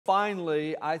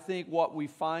finally, I think what we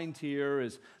find here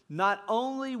is not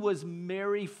only was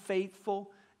Mary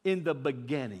faithful in the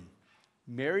beginning,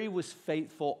 Mary was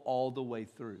faithful all the way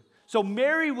through. So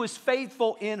Mary was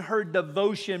faithful in her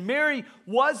devotion. Mary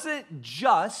wasn't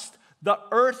just the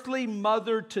earthly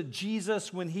mother to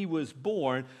Jesus when he was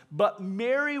born, but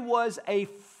Mary was a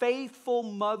faithful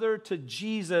mother to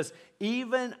Jesus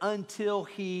even until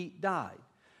he died.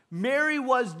 Mary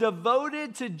was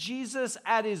devoted to Jesus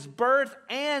at his birth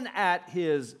and at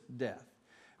his death.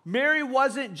 Mary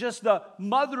wasn't just the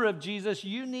mother of Jesus.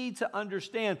 You need to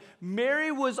understand, Mary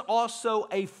was also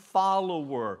a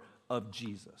follower of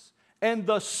Jesus. And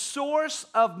the source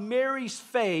of Mary's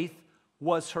faith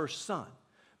was her son.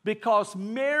 Because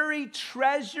Mary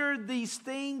treasured these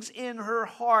things in her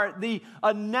heart, the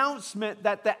announcement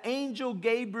that the angel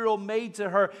Gabriel made to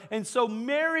her. And so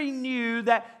Mary knew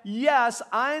that, yes,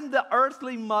 I'm the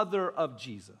earthly mother of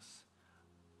Jesus.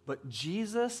 But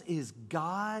Jesus is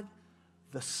God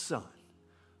the Son,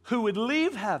 who would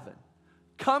leave heaven,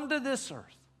 come to this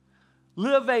earth,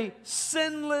 live a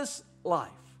sinless life,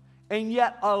 and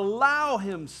yet allow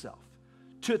himself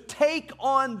to take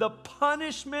on the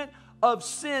punishment of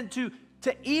sin, to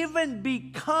even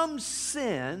become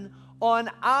sin on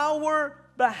our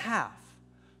behalf,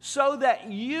 so that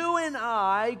you and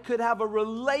I could have a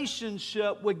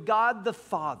relationship with God the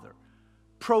Father,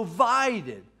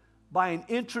 provided by an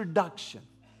introduction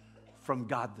from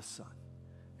God the Son.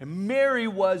 And Mary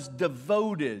was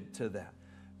devoted to that.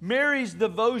 Mary's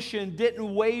devotion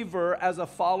didn't waver as a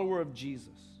follower of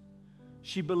Jesus.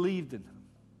 She believed in him,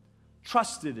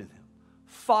 trusted in him,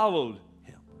 followed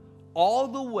him, all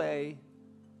the way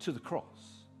to the cross.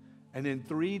 And then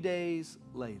 3 days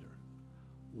later,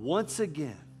 once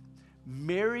again,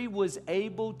 Mary was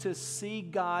able to see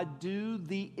God do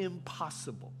the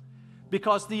impossible.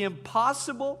 Because the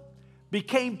impossible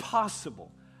became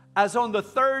possible. As on the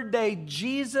third day,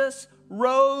 Jesus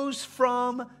rose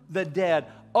from the dead,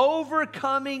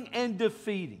 overcoming and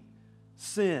defeating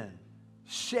sin,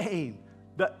 shame,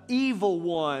 the evil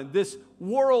one, this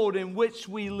world in which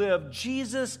we live.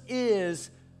 Jesus is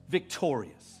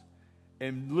victorious.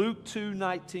 And Luke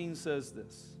 2:19 says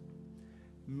this: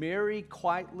 Mary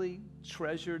quietly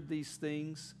treasured these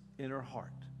things in her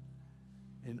heart,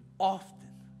 and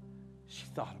often she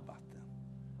thought about them.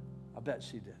 I bet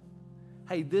she did.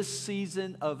 Hey, this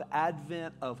season of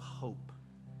Advent of hope,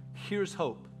 here's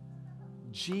hope.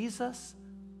 Jesus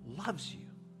loves you.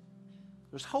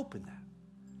 There's hope in that.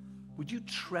 Would you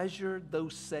treasure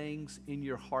those sayings in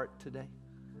your heart today?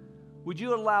 Would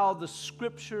you allow the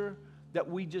scripture that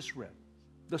we just read,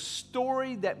 the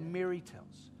story that Mary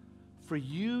tells, for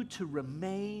you to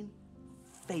remain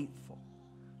faithful?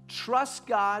 Trust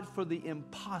God for the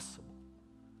impossible.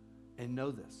 And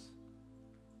know this: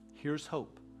 here's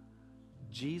hope.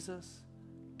 Jesus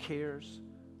cares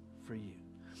for you.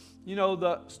 You know,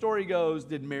 the story goes,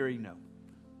 did Mary know?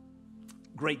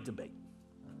 Great debate.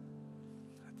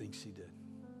 I think she did.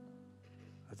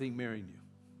 I think Mary knew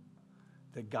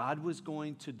that God was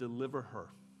going to deliver her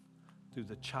through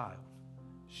the child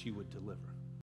she would deliver.